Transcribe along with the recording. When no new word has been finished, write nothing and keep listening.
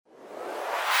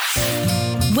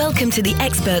Welcome to the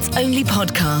Experts Only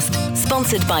podcast,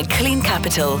 sponsored by Clean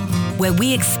Capital, where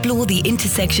we explore the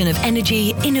intersection of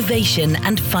energy, innovation,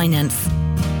 and finance.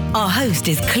 Our host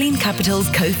is Clean Capital's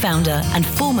co-founder and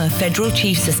former Federal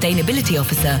Chief Sustainability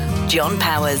Officer, John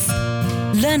Powers.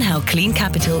 Learn how Clean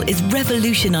Capital is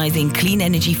revolutionizing clean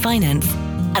energy finance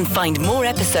and find more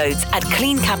episodes at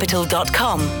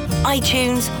cleancapital.com,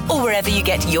 iTunes, or wherever you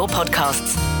get your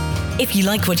podcasts. If you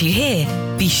like what you hear,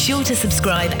 be sure to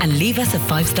subscribe and leave us a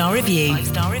 5-star review.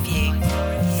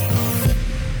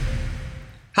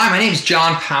 Hi, my name is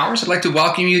John Powers. I'd like to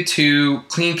welcome you to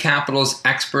Clean Capital's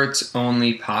Experts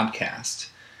Only podcast.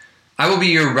 I will be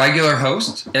your regular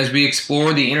host as we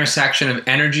explore the intersection of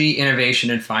energy,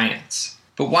 innovation, and finance.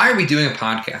 But why are we doing a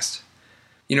podcast?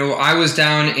 You know, I was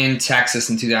down in Texas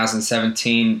in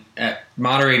 2017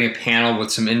 moderating a panel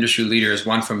with some industry leaders,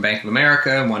 one from Bank of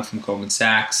America and one from Goldman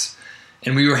Sachs.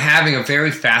 And we were having a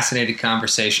very fascinating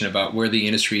conversation about where the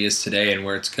industry is today and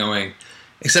where it's going.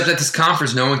 Except at this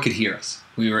conference, no one could hear us.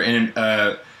 We were in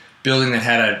a building that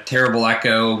had a terrible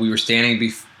echo. We were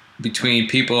standing between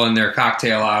people in their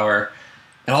cocktail hour.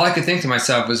 And all I could think to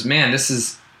myself was, man, this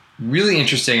is really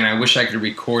interesting and I wish I could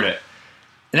record it.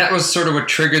 And that was sort of what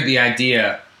triggered the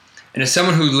idea. And as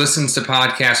someone who listens to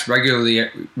podcasts regularly,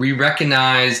 we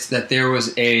recognized that there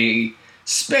was a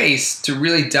space to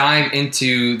really dive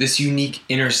into this unique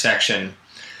intersection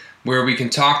where we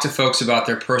can talk to folks about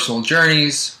their personal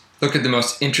journeys, look at the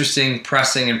most interesting,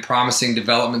 pressing, and promising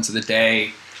developments of the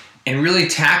day, and really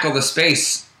tackle the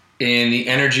space in the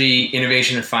energy,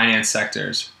 innovation, and finance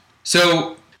sectors.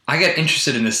 So I got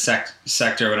interested in this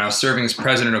sector when I was serving as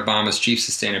President Obama's Chief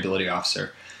Sustainability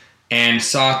Officer and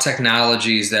saw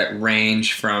technologies that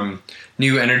range from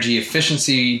new energy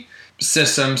efficiency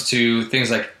systems to things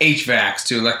like HVACs,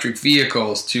 to electric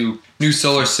vehicles, to new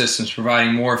solar systems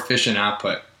providing more efficient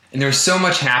output. And there was so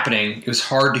much happening, it was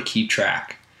hard to keep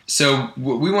track. So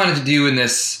what we wanted to do in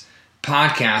this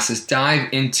podcast is dive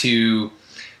into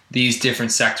these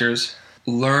different sectors,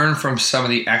 learn from some of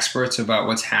the experts about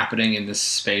what's happening in this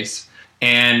space,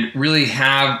 and really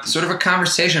have sort of a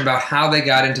conversation about how they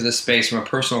got into the space from a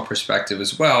personal perspective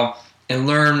as well, and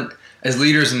learn as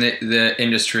leaders in the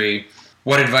industry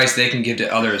what advice they can give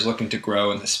to others looking to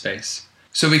grow in this space.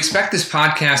 So we expect this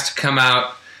podcast to come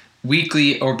out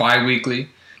weekly or bi-weekly.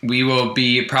 We will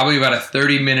be probably about a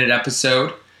 30-minute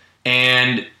episode.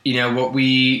 And, you know, what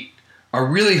we are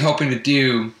really hoping to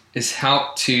do is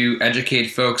help to educate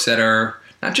folks that are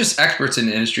not just experts in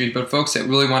the industry, but folks that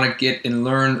really want to get and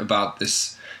learn about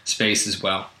this space as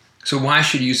well. So why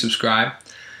should you subscribe?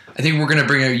 I think we're going to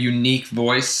bring a unique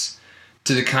voice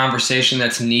to the conversation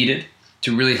that's needed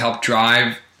to really help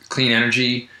drive clean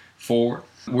energy forward.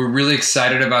 We're really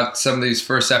excited about some of these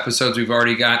first episodes we've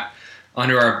already got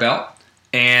under our belt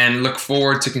and look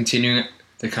forward to continuing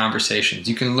the conversations.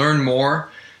 You can learn more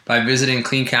by visiting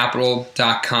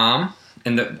cleancapital.com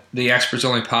and the Experts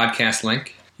Only podcast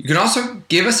link. You can also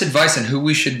give us advice on who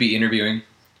we should be interviewing.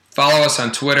 Follow us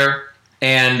on Twitter,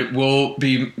 and we'll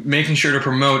be making sure to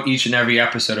promote each and every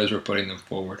episode as we're putting them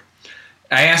forward.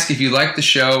 I ask if you like the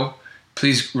show,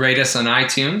 please rate us on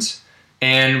iTunes,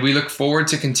 and we look forward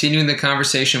to continuing the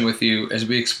conversation with you as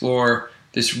we explore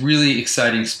this really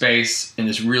exciting space in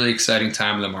this really exciting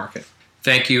time in the market.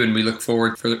 Thank you, and we look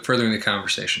forward to furthering the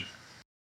conversation.